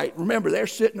already white. Remember, they're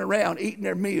sitting around eating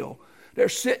their meal. They're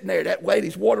sitting there. That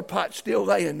lady's water pot's still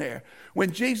laying there.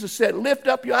 When Jesus said, lift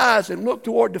up your eyes and look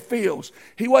toward the fields,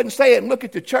 he wasn't saying, look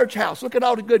at the church house. Look at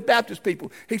all the good Baptist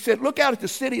people. He said, look out at the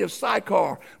city of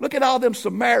Sychar. Look at all them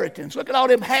Samaritans. Look at all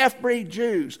them half-breed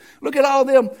Jews. Look at all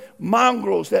them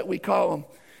mongrels that we call them.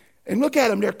 And look at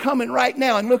them. They're coming right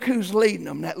now. And look who's leading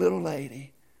them, that little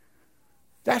lady.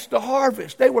 That's the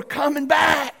harvest. They were coming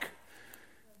back.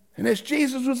 And as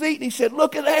Jesus was eating, he said,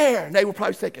 look at there. And they were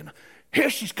probably thinking, here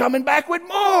she's coming back with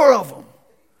more of them.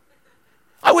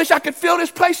 I wish I could fill this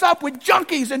place up with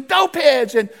junkies and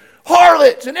dopeheads and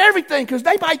harlots and everything because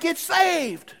they might get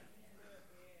saved.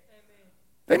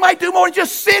 They might do more than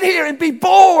just sit here and be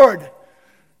bored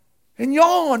and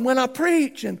yawn when I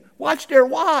preach and watch their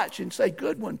watch and say,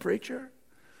 good one, preacher.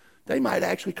 They might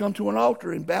actually come to an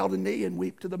altar and bow the knee and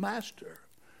weep to the master.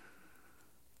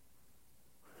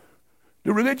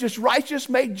 The religious righteous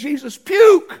made Jesus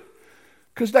puke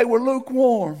because they were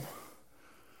lukewarm.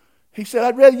 He said,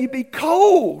 I'd rather you be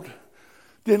cold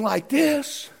than like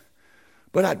this,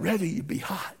 but I'd rather you be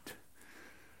hot.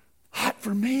 Hot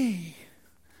for me.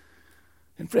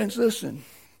 And friends, listen,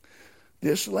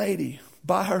 this lady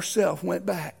by herself went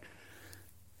back.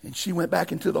 And she went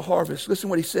back into the harvest. Listen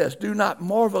what he says. Do not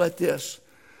marvel at this,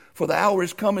 for the hour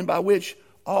is coming by which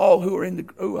all who are in the...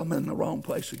 Oh, I'm in the wrong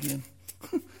place again.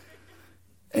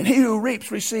 And he who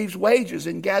reaps receives wages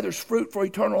and gathers fruit for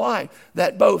eternal life,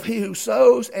 that both he who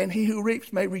sows and he who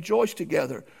reaps may rejoice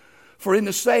together. For in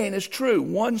the saying is true,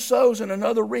 one sows and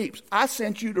another reaps. I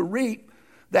sent you to reap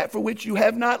that for which you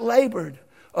have not labored.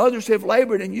 Others have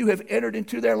labored and you have entered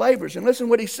into their labors. And listen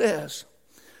what he says.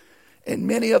 And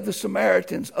many of the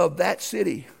Samaritans of that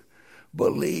city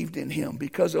believed in him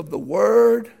because of the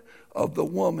word of the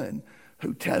woman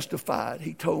who testified.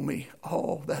 He told me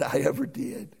all that I ever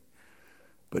did.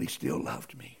 But he still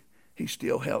loved me. He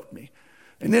still helped me.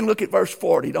 And then look at verse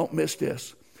 40. Don't miss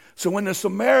this. So when the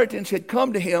Samaritans had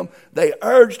come to him, they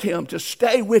urged him to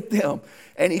stay with them.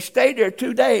 And he stayed there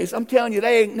 2 days. I'm telling you,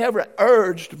 they ain't never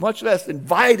urged, much less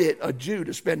invited a Jew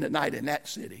to spend the night in that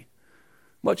city.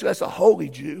 Much less a holy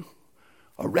Jew,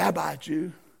 a rabbi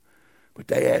Jew. But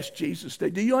they asked Jesus. Do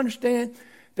you understand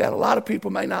that a lot of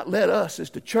people may not let us as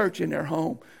the church in their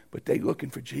home, but they're looking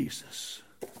for Jesus.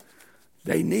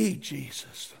 They need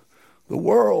Jesus. The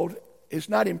world is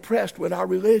not impressed with our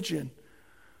religion,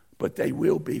 but they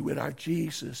will be with our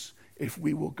Jesus if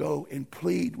we will go and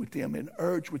plead with them and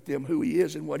urge with them who he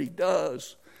is and what he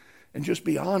does. And just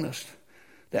be honest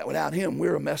that without him,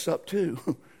 we're a mess up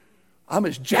too. I'm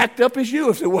as jacked up as you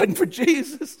if it wasn't for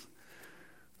Jesus.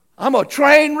 I'm a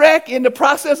train wreck in the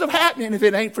process of happening if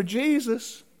it ain't for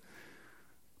Jesus.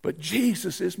 But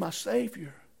Jesus is my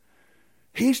Savior.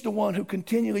 He's the one who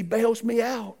continually bails me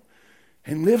out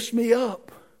and lifts me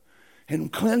up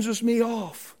and cleanses me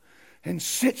off and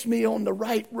sits me on the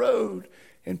right road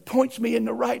and points me in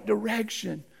the right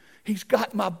direction. He's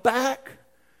got my back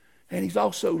and he's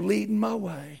also leading my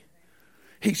way.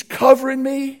 He's covering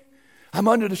me. I'm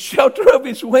under the shelter of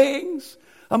his wings.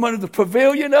 I'm under the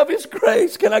pavilion of his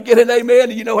grace. Can I get an amen?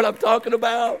 Do you know what I'm talking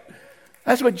about?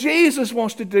 That's what Jesus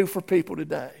wants to do for people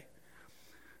today.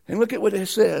 And look at what it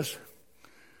says.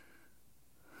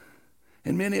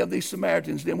 And many of these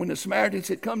Samaritans, then when the Samaritans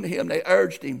had come to him, they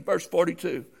urged him, verse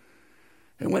 42.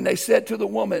 And when they said to the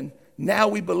woman, now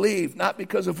we believe, not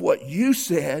because of what you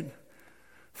said,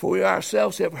 for we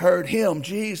ourselves have heard him,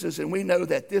 Jesus, and we know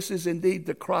that this is indeed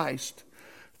the Christ,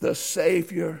 the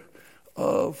Savior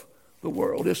of the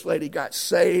world. This lady got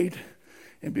saved,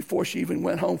 and before she even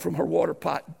went home from her water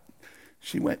pot,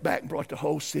 she went back and brought the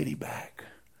whole city back.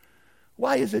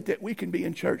 Why is it that we can be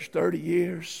in church 30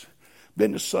 years,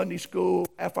 been to Sunday school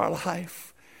half our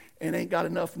life, and ain't got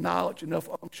enough knowledge, enough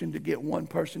unction to get one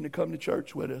person to come to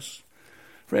church with us?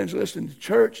 Friends, listen, the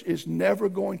church is never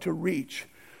going to reach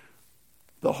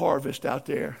the harvest out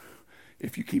there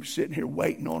if you keep sitting here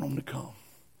waiting on them to come.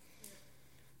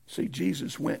 See,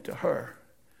 Jesus went to her.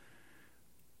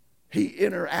 He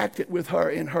interacted with her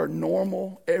in her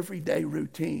normal, everyday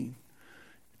routine.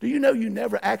 Do you know you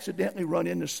never accidentally run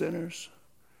into sinners?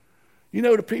 You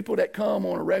know the people that come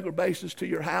on a regular basis to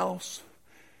your house?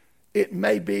 It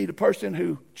may be the person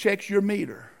who checks your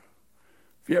meter.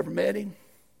 Have you ever met him?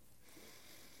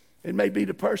 It may be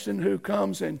the person who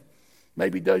comes and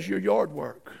maybe does your yard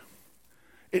work.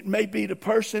 It may be the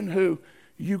person who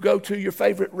you go to your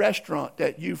favorite restaurant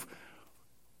that you've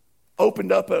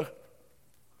opened up a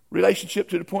relationship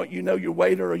to the point you know your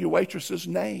waiter or your waitress's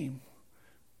name.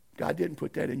 God didn't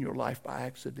put that in your life by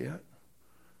accident.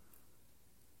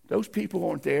 Those people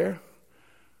aren't there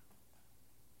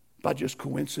by just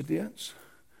coincidence.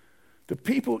 The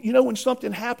people, you know, when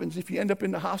something happens, if you end up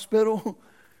in the hospital,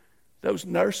 those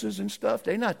nurses and stuff,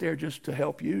 they're not there just to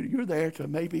help you. You're there to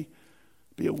maybe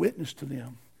be a witness to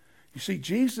them. You see,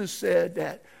 Jesus said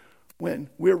that when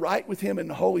we're right with him and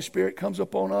the Holy Spirit comes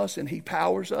upon us and he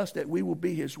powers us, that we will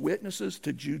be his witnesses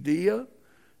to Judea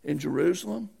and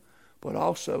Jerusalem, but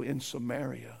also in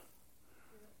Samaria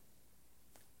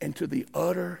and to the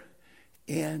utter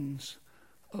ends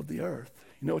of the earth.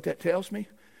 You know what that tells me?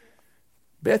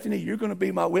 Bethany, you're going to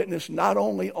be my witness not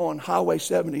only on Highway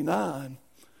 79,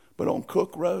 but on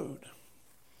Cook Road.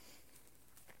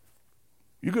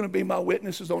 You're going to be my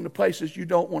witnesses on the places you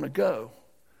don't want to go.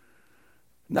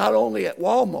 Not only at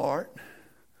Walmart,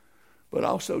 but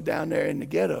also down there in the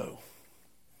ghetto.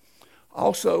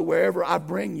 Also, wherever I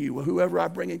bring you, or whoever I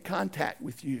bring in contact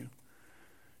with you,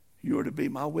 you are to be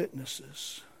my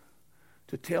witnesses,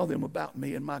 to tell them about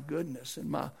me and my goodness and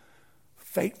my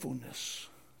faithfulness,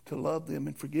 to love them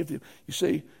and forgive them. You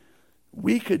see,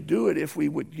 we could do it if we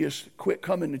would just quit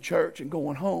coming to church and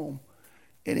going home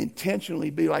and intentionally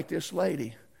be like this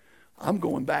lady. I'm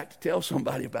going back to tell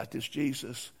somebody about this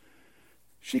Jesus.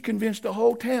 She convinced the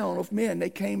whole town of men. They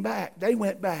came back. They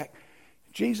went back.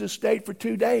 Jesus stayed for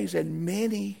 2 days, and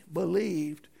many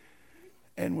believed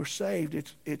and were saved.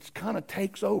 It kind of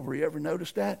takes over. You ever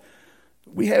notice that?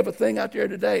 We have a thing out there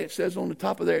today. It says on the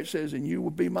top of there, it says, and you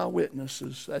will be my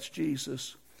witnesses. That's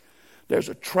Jesus. There's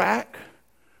a track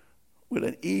with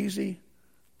an easy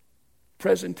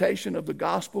presentation of the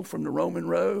gospel from the Roman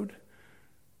road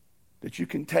that you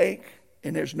can take.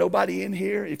 And there's nobody in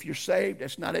here, if you're saved,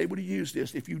 that's not able to use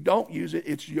this. If you don't use it,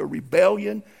 it's your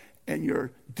rebellion and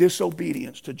your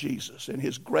disobedience to Jesus. And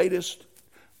his greatest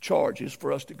charge is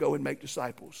for us to go and make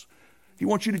disciples. He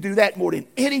wants you to do that more than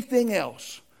anything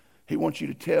else. He wants you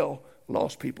to tell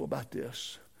lost people about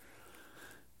this.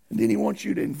 And then he wants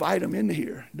you to invite them into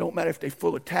here. Don't matter if they're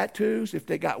full of tattoos, if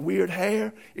they got weird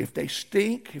hair, if they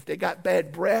stink, if they got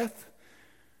bad breath.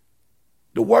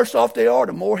 The worse off they are,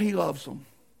 the more he loves them.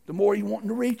 The more he wants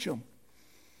to reach them.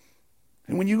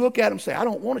 And when you look at them and say, I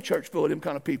don't want a church full of them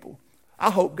kind of people, I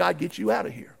hope God gets you out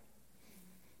of here.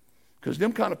 Because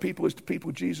them kind of people is the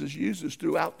people Jesus uses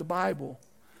throughout the Bible.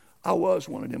 I was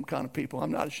one of them kind of people.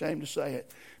 I'm not ashamed to say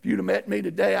it. If you'd have met me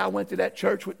today, I went to that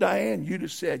church with Diane, you'd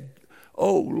have said,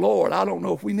 oh, Lord, I don't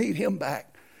know if we need him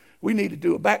back. We need to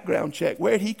do a background check.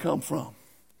 Where'd he come from?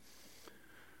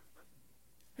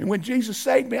 And when Jesus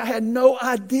saved me, I had no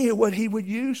idea what he would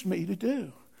use me to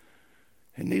do.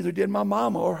 And neither did my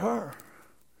mama or her.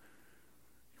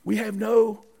 We have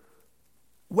no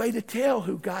way to tell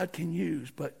who God can use,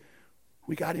 but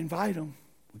we got to invite them.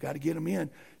 We got to get them in.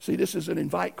 See, this is an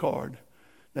invite card.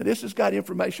 Now, this has got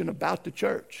information about the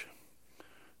church.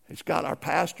 It's got our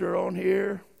pastor on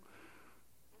here.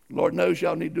 Lord knows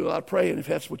y'all need to do a lot of praying if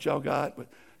that's what y'all got. But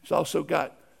it's also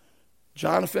got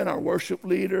Jonathan, our worship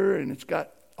leader, and it's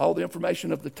got all the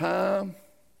information of the time.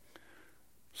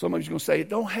 Some of you's going to say, it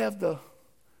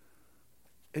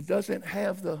doesn't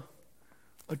have the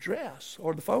address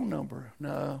or the phone number.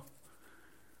 No.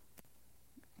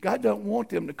 God don't want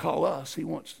them to call us. He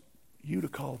wants you to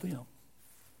call them.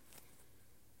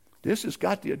 This has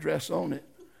got the address on it.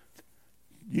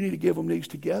 You need to give them these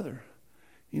together.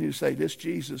 You need to say, this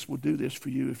Jesus will do this for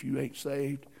you if you ain't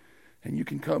saved. And you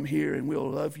can come here and we'll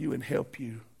love you and help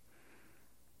you.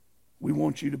 We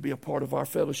want you to be a part of our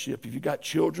fellowship. If you got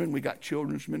children, we got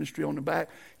children's ministry on the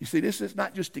back. You see, this is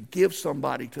not just to give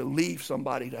somebody, to leave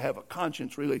somebody, to have a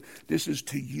conscience really. This is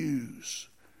to use,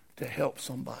 to help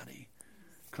somebody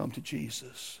come to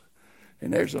Jesus.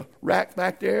 And there's a rack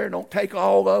back there. Don't take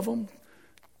all of them.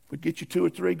 But get you 2 or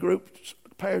 3 groups,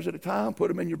 pairs at a time. Put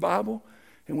them in your Bible.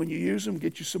 And when you use them,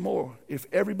 get you some more. If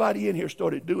everybody in here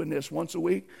started doing this once a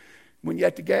week, when you're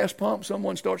at the gas pump,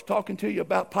 someone starts talking to you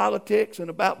about politics and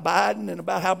about Biden and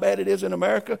about how bad it is in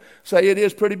America, say, it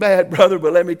is pretty bad, brother,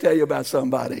 but let me tell you about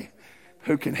somebody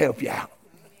who can help you out.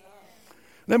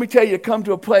 Let me tell you to come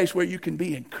to a place where you can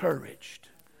be encouraged.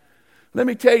 Let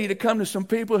me tell you to come to some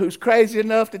people who's crazy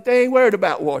enough that they ain't worried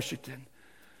about Washington,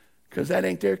 because that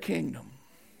ain't their kingdom.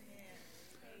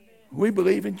 We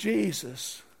believe in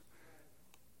Jesus.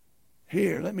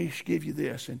 Here, let me give you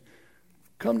this. And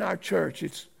come to our church.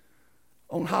 It's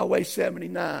on Highway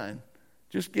 79.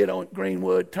 Just get on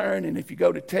Greenwood, turn, and if you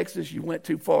go to Texas, you went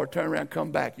too far, turn around,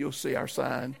 come back. You'll see our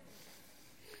sign.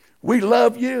 We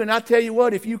love you, and I tell you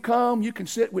what, if you come, you can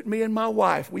sit with me and my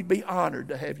wife. We'd be honored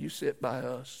to have you sit by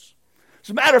us. As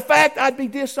a matter of fact, I'd be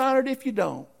dishonored if you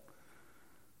don't.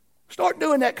 Start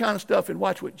doing that kind of stuff and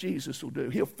watch what Jesus will do.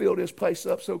 He'll fill this place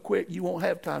up so quick you won't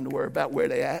have time to worry about where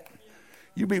they at.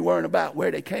 You'll be worrying about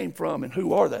where they came from and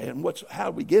who are they and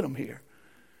how do we get them here.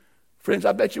 Friends,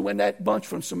 I bet you when that bunch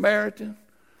from Samaritan,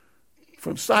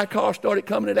 from Sychar started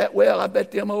coming to that well, I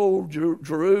bet them old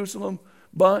Jerusalem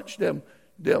bunch,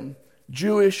 them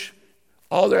Jewish,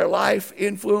 all their life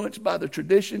influenced by the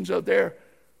traditions of their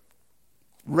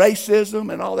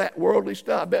racism and all that worldly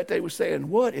stuff. I bet they were saying,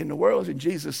 what in the world? And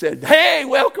Jesus said, hey,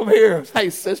 welcome here.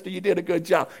 Hey, sister, you did a good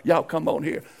job. Y'all come on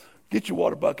here. Get your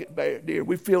water bucket, dear.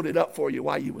 We filled it up for you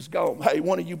while you was gone. Hey,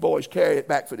 one of you boys carry it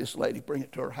back for this lady. Bring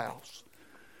it to her house.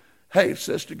 Hey,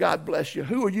 sister, God bless you.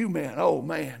 Who are you, man? Oh,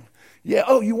 man. Yeah,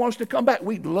 oh, you want us to come back?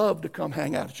 We'd love to come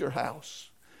hang out at your house.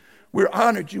 We're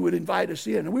honored you would invite us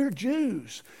in. We're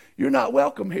Jews. You're not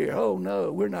welcome here. Oh,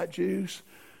 no, we're not Jews.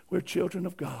 We're children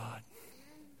of God.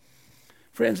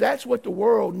 Friends, that's what the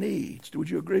world needs. Would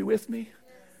you agree with me?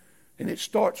 And it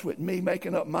starts with me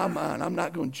making up my mind. I'm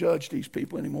not going to judge these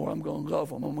people anymore. I'm going to love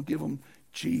them. I'm going to give them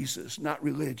Jesus, not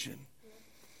religion.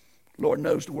 Lord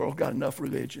knows the world got enough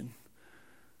religion.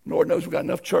 Lord knows we've got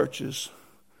enough churches.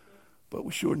 But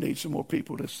we sure need some more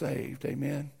people to saved.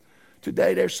 Amen.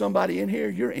 Today there's somebody in here,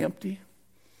 you're empty.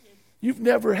 You've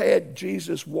never had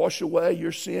Jesus wash away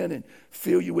your sin and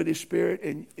fill you with his Spirit.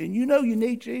 And you know you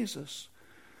need Jesus.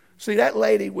 See, that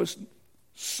lady was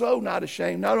so not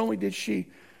ashamed. Not only did she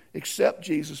accept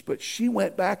Jesus, but she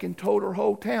went back and told her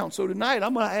whole town. So tonight,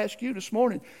 I'm going to ask you this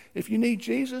morning, if you need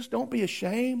Jesus, don't be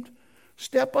ashamed.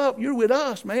 Step up. You're with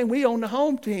us, man. We on the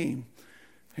home team.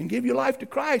 And give your life to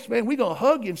Christ, man. We're going to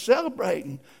hug you and celebrate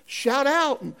and shout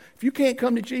out. And if you can't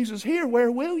come to Jesus here, where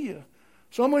will you?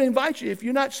 So I'm going to invite you, if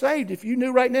you're not saved, if you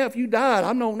knew right now, if you died,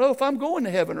 I don't know if I'm going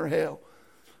to heaven or hell.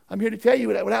 I'm here to tell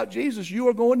you that without Jesus, you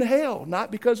are going to hell.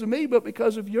 Not because of me, but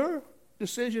because of your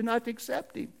decision not to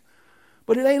accept him.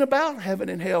 But it ain't about heaven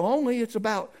and hell only. It's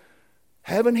about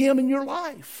having him in your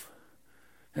life.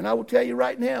 And I will tell you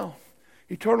right now,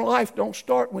 eternal life don't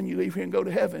start when you leave here and go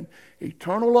to heaven.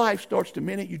 Eternal life starts the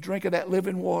minute you drink of that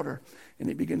living water. And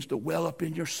it begins to well up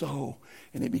in your soul.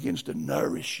 And it begins to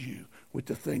nourish you with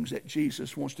the things that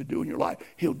Jesus wants to do in your life.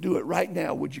 He'll do it right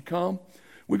now. Would you come?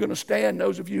 We're going to stand.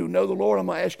 Those of you who know the Lord, I'm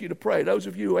going to ask you to pray. Those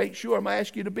of you who ain't sure, I'm going to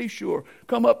ask you to be sure.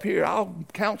 Come up here. I'll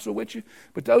counsel with you.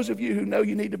 But those of you who know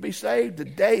you need to be saved,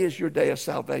 today is your day of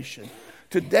salvation.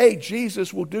 Today,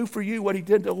 Jesus will do for you what he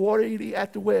did to the water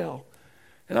at the well.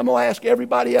 And I'm going to ask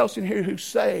everybody else in here who's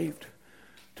saved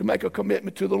to make a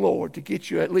commitment to the Lord to get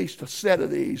you at least a set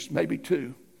of these, maybe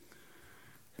 2.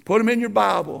 Put them in your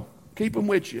Bible. Keep them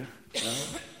with you.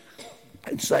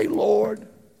 And say, Lord,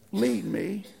 lead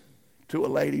me to a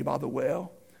lady by the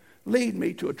well. Lead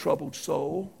me to a troubled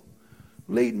soul.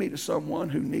 Lead me to someone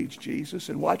who needs Jesus.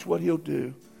 And watch what he'll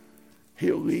do.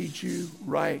 He'll lead you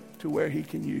right to where he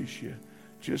can use you,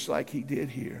 just like he did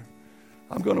here.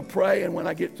 I'm going to pray, and when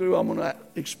I get through, I'm going to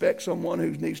expect someone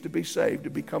who needs to be saved to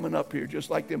be coming up here, just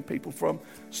like them people from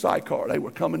Sychar. They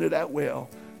were coming to that well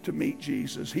to meet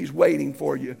Jesus. He's waiting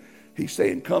for you. He's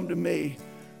saying, come to me.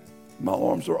 My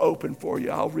arms are open for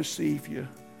you. I'll receive you.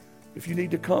 If you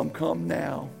need to come, come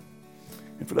now.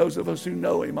 And for those of us who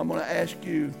know him, I'm going to ask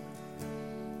you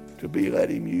to let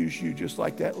him use you just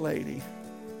like that lady.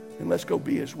 And let's go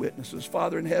be his witnesses.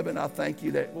 Father in heaven, I thank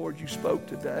you that, Lord, you spoke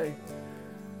today.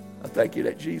 I thank you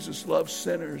that Jesus loves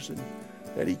sinners. And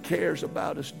that he cares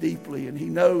about us deeply, and he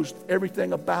knows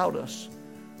everything about us,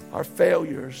 our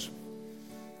failures,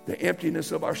 the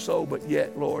emptiness of our soul, but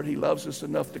yet, Lord, he loves us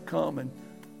enough to come and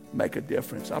make a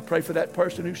difference. I pray for that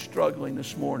person who's struggling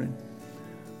this morning,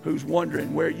 who's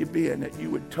wondering where you've been, that you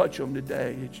would touch them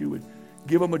today, that you would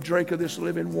give them a drink of this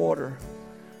living water.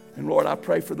 And Lord, I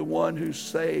pray for the one who's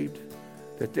saved,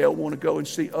 that they'll want to go and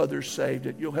see others saved,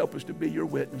 that you'll help us to be your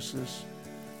witnesses.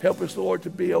 Help us, Lord, to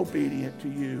be obedient to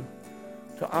you,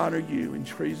 to honor you in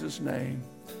Jesus' name.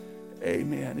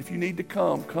 Amen. If you need to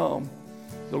come, come.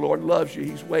 The Lord loves you.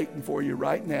 He's waiting for you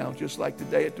right now, just like the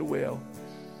day at the well.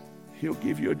 He'll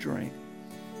give you a drink.